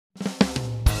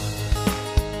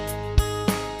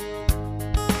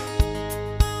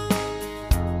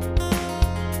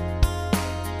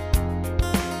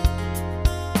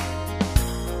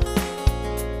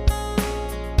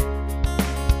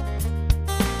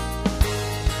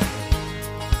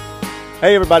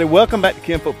Hey everybody, welcome back to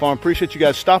Kinfolk Farm. Appreciate you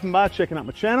guys stopping by, checking out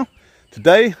my channel.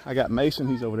 Today, I got Mason,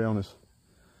 he's over there on his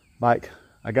bike.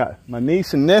 I got my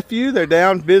niece and nephew, they're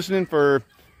down visiting for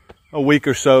a week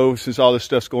or so since all this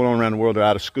stuff's going on around the world. They're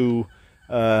out of school.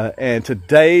 And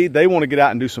today, they want to get out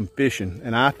and do some fishing.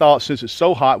 And I thought since it's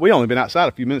so hot, we only been outside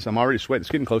a few minutes, I'm already sweating. It's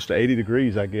getting close to 80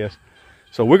 degrees, I guess.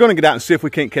 So we're gonna get out and see if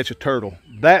we can't catch a turtle.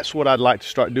 That's what I'd like to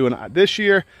start doing. This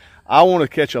year, I want to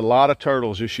catch a lot of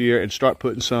turtles this year and start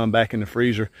putting some back in the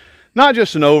freezer. Not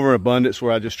just an overabundance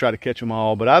where I just try to catch them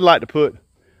all, but I'd like to put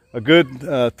a good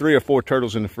 3 or 4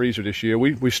 turtles in the freezer this year.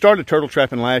 We started turtle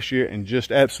trapping last year and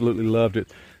just absolutely loved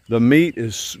it. The meat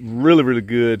is really, really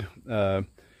good.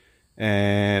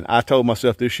 And I told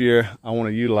myself this year I want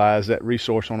to utilize that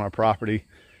resource on our property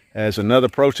as another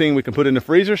protein we can put in the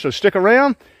freezer. So stick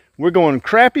around. We're going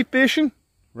crappie fishing.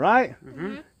 Right?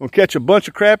 Mm-hmm. We'll catch a bunch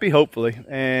of crappie, hopefully,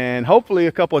 and hopefully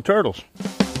a couple of turtles.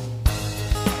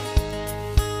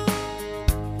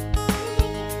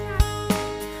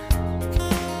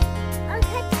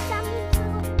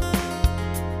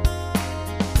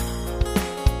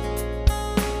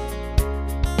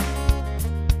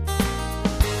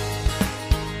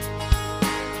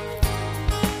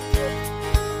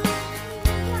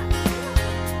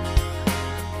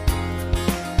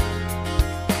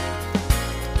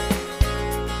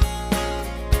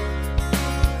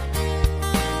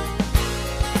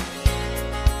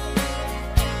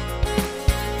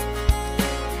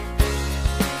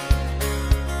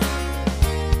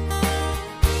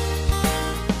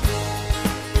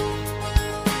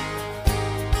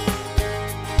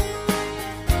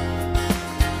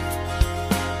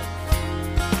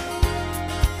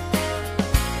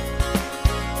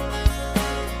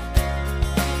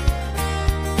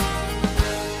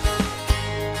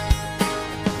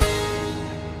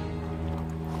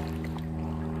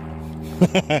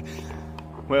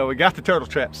 Well, we got the turtle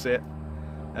trap set.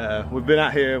 We've been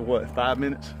out here, what, 5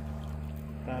 minutes?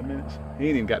 5 minutes? He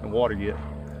ain't even got in the water yet.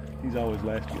 He's always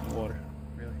last to get in the water.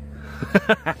 Really?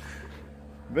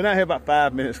 Been out here about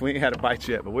 5 minutes. We ain't had a bite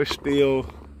yet, but we're fishing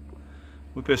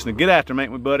to get after him,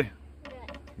 ain't we, buddy?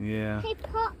 Yeah. Hey,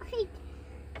 Paul, hey,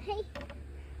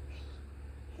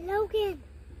 Logan.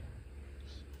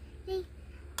 Hey,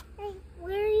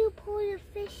 where are you pulling your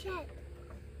fish at?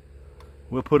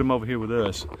 We'll put him over here with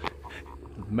us.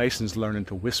 Mason's learning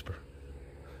to whisper.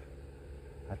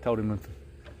 I told him if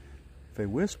they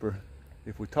whisper,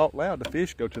 if we talk loud, the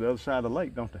fish go to the other side of the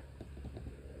lake, don't they?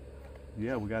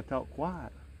 Yeah, we gotta talk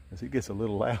quiet, because it gets a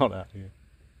little loud out here.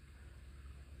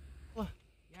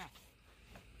 Yeah.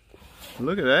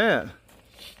 Look at that.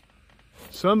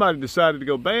 Somebody decided to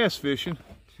go bass fishing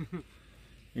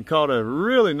and caught a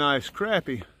really nice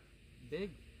crappie.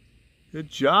 Big. Good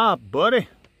job, buddy.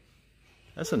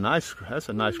 That's a nice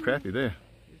crappie there.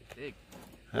 It's big.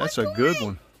 That's a good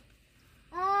one.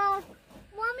 Let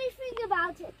me think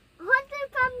about it.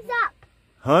 100 thumbs up.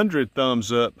 100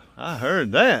 thumbs up. I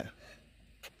heard that.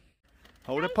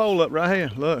 Hold that pole up right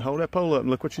here. Look, hold that pole up and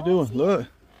look what you're doing. Look.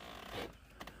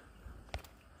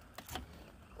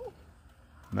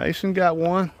 Mason got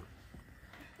one.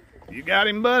 You got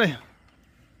him, buddy.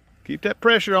 Keep that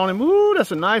pressure on him. Ooh,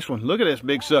 that's a nice one. Look at this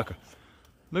big sucker.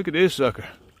 Look at this sucker.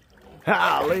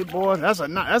 Golly, boy, that's a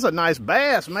nice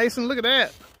bass, Mason. Look at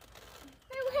that.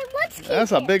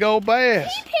 That's a big old bass.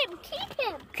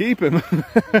 Keep him.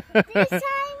 This time,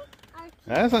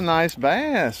 that's a nice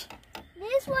bass.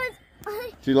 this was.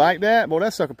 Did you like that? Boy,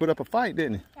 that sucker put up a fight,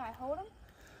 didn't he? Can I hold him?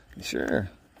 Sure.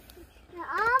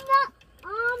 I'm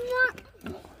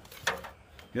not.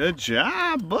 Good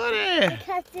job, buddy.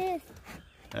 Catch this.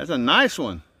 That's a nice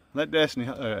one. Let Destiny,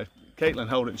 Caitlin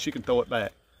hold it and she can throw it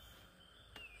back.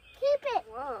 Keep it.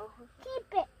 Whoa. Keep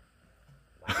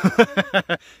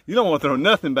it. You don't want to throw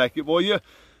nothing back here, boy.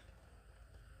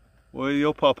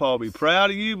 Your papa will be proud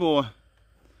of you, boy.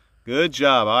 Good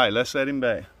job. All right, let's set him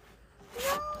back.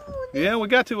 No, Yeah, we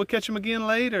got to. We'll catch him again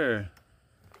later.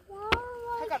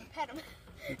 I gotta pet him.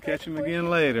 We'll catch him again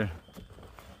later.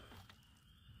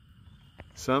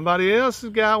 Somebody else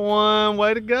has got one.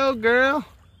 Way to go, girl.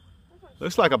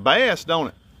 Looks like a bass, don't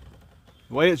it?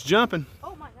 The way it's jumping.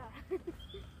 Oh my God.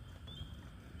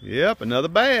 Yep, another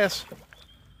bass.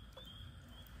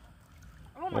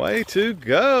 Way to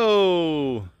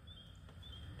go.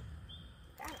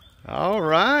 All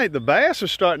right, the bass are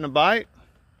starting to bite.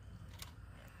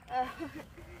 And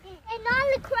not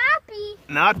the crappie.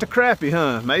 Not the crappie,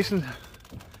 huh, Mason?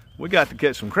 We got to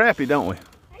catch some crappie, don't we?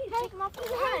 Take him off the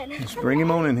line. Let's bring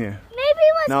him on in here. Maybe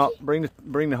let's. No,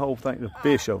 bring the whole thing, the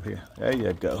fish over here. There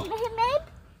you go. Maybe.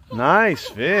 Nice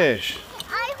fish.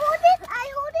 I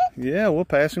hold it. Yeah, we'll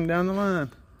pass him down the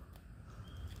line.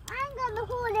 I'm gonna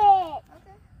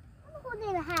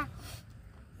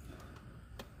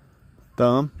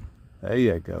thumb. There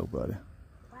you go, buddy.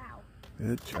 Wow.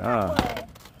 Good job.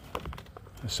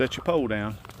 Let's set your pole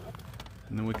down,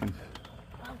 and then we can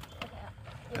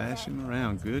pass him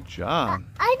around. Good job.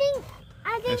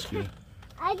 That's good.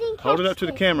 Hold it up to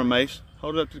the camera, Mace.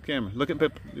 Hold it up to the camera. Look at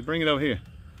Pip. Bring it over here.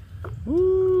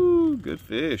 Woo, good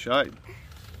fish. All right.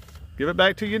 Give it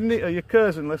back to your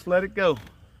cousin. Let's let it go.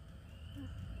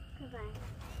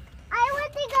 I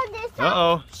want to go this way.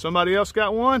 Uh-oh. Somebody else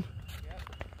got one?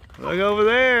 Look over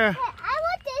there. Hey, I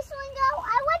want this one go.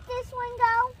 I want this one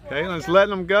go. Caitlin's letting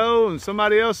them go, and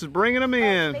somebody else is bringing them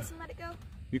in. Mason, let it go.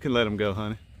 You can let them go,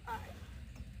 honey. All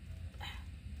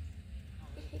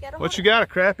right. What you got, a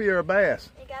crappie or a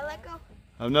bass? You gotta let go.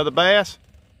 Another bass?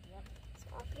 Yep. So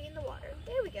I'll put it in the water.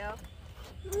 There we go.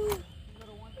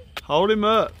 Hold him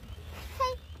up.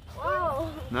 Hey. Whoa.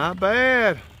 Not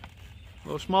bad.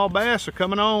 Little small bass are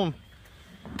coming on.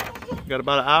 Got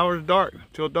about an hour to dark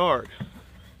till dark.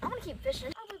 I'm gonna keep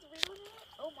fishing. I was wheeling it.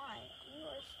 Oh my, you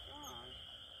are strong.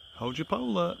 Hold your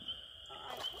pole up.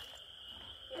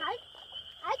 I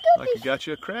go Like you got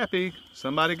you a crappie.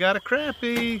 Somebody got a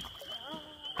crappie.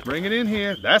 Bring it in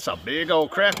here. That's a big old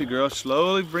crappie, girl.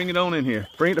 Slowly bring it on in here.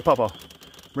 Bring it to Papa.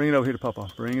 Bring it over here to Papa.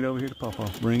 Bring it over here to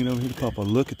Papa. Bring it over here to Papa.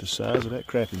 Look at the size of that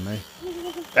crappie, man.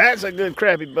 That's a good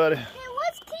crappie, buddy. Hey,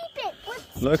 let's keep it.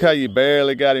 Look how you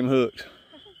barely got him hooked.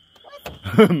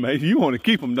 Maybe you want to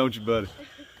keep him, don't you, buddy?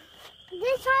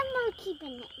 This I'm not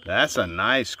keeping it. That's a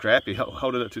nice crappie.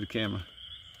 Hold it up to the camera.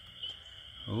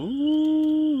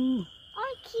 Ooh.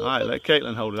 I'll All right, let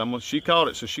Caitlin hold it. She caught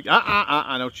it, so she.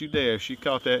 Don't you dare. She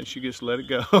caught that, and she gets to let it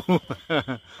go.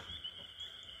 Wow.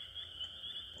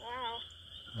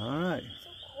 All right. So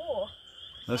cool.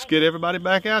 Let's get everybody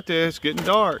back out there. It's getting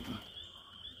dark.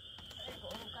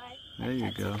 There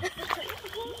you go. I want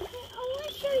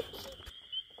to show you.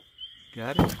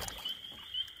 Got it?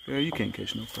 Girl, you can't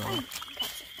catch no frog.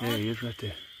 There he is right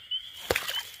there.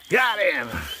 Got him!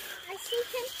 I see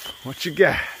him. What you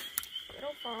got?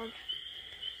 Little frog.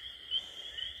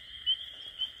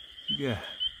 Yeah.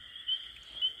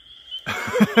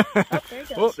 Oh, there he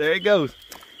goes. Oh, there he goes.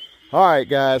 All right,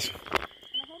 guys. Can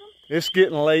I hold him? It's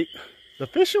getting late. The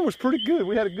fishing was pretty good.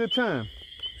 We had a good time.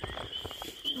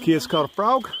 Kids caught a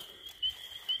frog.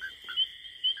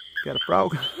 Got a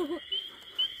frog.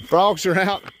 The frogs are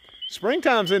out.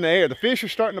 Springtime's in the air. The fish are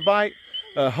starting to bite.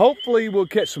 Hopefully we'll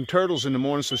catch some turtles in the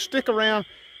morning, so stick around.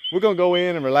 We're going to go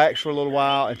in and relax for a little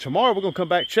while, and tomorrow we're going to come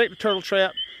back, check the turtle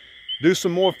trap, do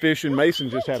some more fishing. Mason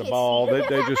just had a ball. They're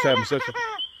just having such a...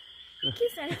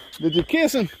 Kissing. Did you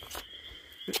kiss him?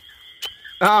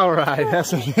 All right,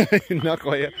 that's a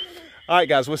knucklehead. All right,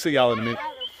 guys, we'll see y'all in a minute.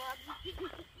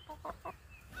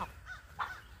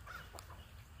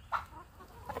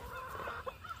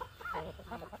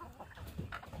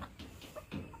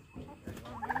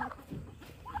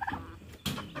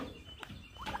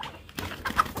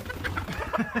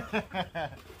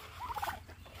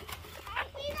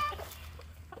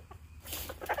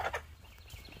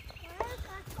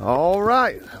 All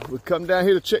right, we come down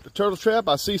here to check the turtle trap.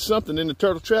 I see something in the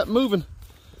turtle trap moving.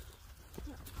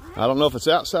 I don't know if it's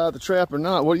outside the trap or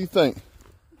not. What do you think?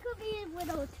 It could be a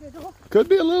little turtle. Could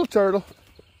be a little turtle.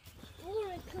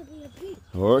 Or it could be a big.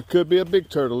 Or it could be a big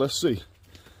turtle. Let's see.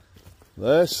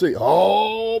 Let's see.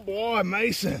 Oh boy,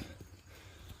 Mason.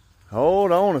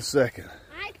 Hold on a second.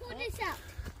 I pulled this up.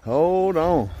 Hold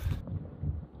on.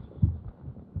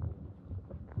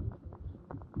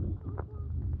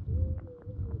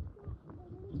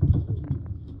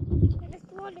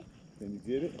 Can you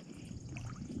get it?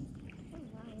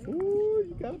 Ooh,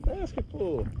 you got a basket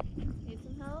full. Need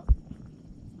some help?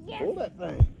 Yes. Pull that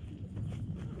thing.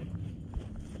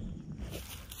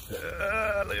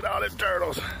 Look at all them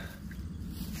turtles.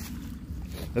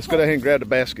 Let's go down here and grab the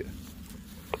basket.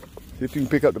 See if you can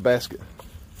pick up the basket.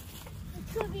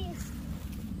 It could be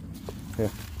a...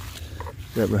 Here.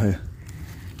 Grab right here.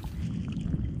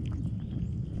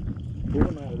 Pull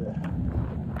them out of there.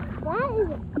 That is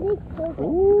a big turtle.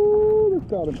 Ooh, look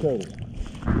at all them turtles.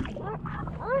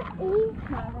 Aren't these?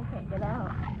 No, I can't get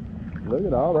out. Look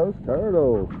at all those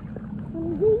turtles.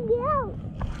 Get out.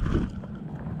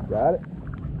 Got it?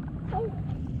 Hey,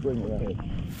 Bring it right here.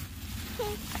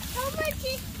 hey, how much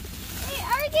is... Hey,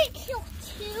 are they killed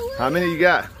two? How many you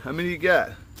got? How many you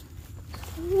got?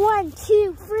 1,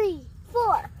 2, 3,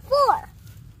 4. 4.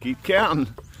 Keep counting.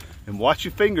 And watch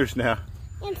your fingers now.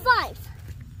 And 5.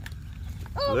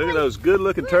 Oh, Look at those good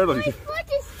looking turtles. My foot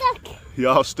is stuck.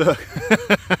 Y'all stuck.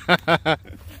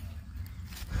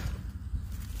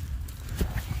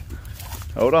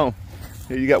 Hold on.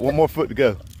 Here, you got one more foot to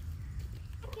go.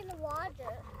 In the water.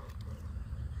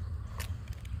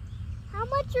 How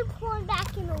much you're pouring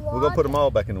back in the water? We're gonna put them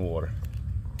all back in the water.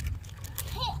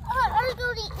 Hey, are you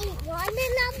going to eat one and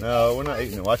not? No, we're not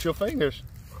eating it. Watch your fingers.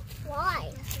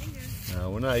 Why?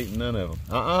 No, we're not eating none of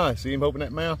them. See him open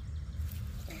that mouth?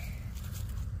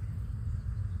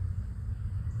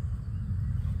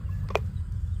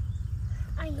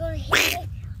 I'm gonna hit it.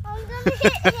 I'm gonna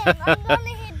hit him. I'm gonna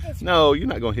hit this. No, you're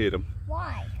not gonna hit him.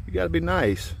 Why? You gotta be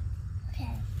nice. Okay.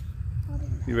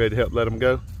 You ready to help let him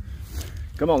go?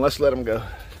 Come on, let's let him go.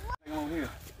 Hang on here.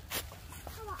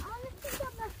 Come on, I want to pick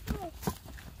up my fish.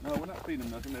 No, we're not feeding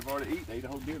them nothing. They've already eaten. They ate a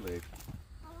whole deer leg.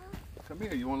 Come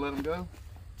here. You want to let them go?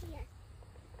 Yeah.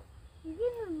 You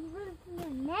didn't rip your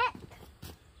neck.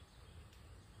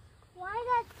 Why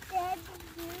that dead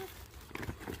dude?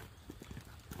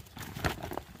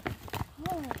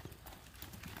 Whoa.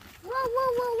 Whoa, whoa,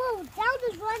 whoa, whoa. Down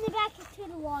is running back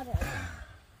into the water.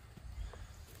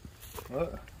 What?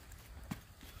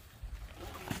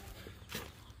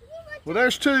 Well,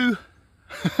 there's two.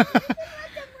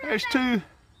 There's two.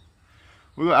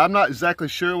 I'm not exactly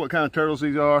sure what kind of turtles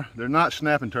these are. They're not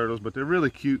snapping turtles, but they're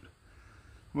really cute.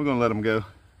 We're gonna let them go.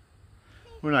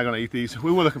 We're not gonna eat these.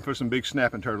 We were looking for some big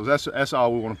snapping turtles. That's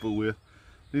all we want to fool with.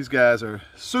 These guys are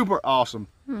super awesome.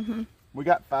 We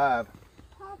got 5.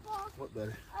 Papa, What,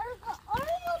 buddy? are we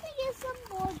going to get some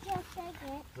more just like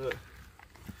it? Look,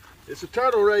 it's a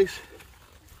turtle race.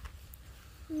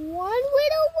 One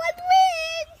widow, one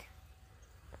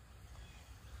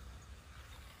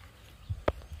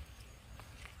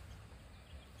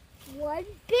win. One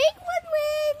big one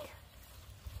win.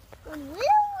 One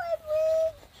little one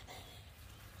win.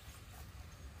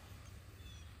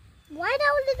 Why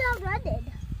don't it not running?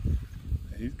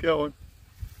 He's going.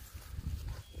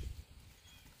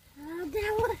 Oh,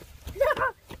 that one. No.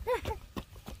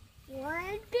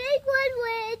 One big one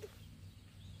win.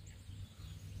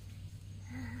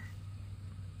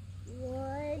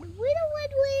 One little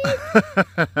one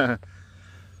win.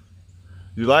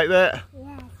 You like that?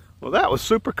 Yes. Well, that was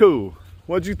super cool.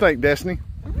 What'd you think, Destiny?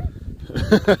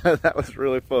 That was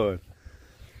really fun.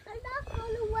 I'm not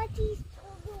going to watch these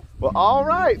turtles. Well, all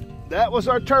right. That was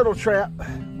our turtle trap.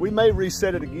 We may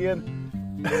reset it again.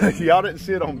 Y'all didn't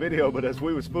see it on video, but as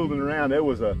we was fooling around, there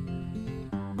was a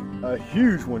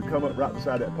huge one come up right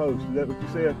beside that post. Is that what you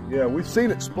said? Yeah, we've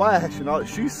seen it splash and all.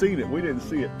 She's seen it. We didn't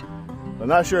see it. I'm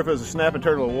not sure if it was a snapping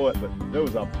turtle or what, but there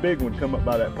was a big one come up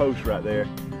by that post right there.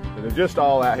 And they're just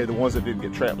all out here, the ones that didn't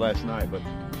get trapped last night. But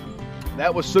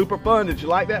that was super fun. Did you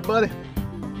like that, buddy?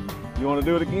 You want to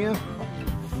do it again?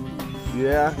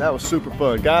 Yeah, that was super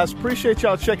fun. Guys, appreciate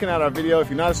y'all checking out our video. If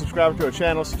you're not a subscriber to our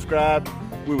channel, subscribe.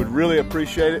 We would really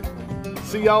appreciate it.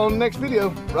 See y'all on the next video,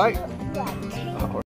 right? Yeah.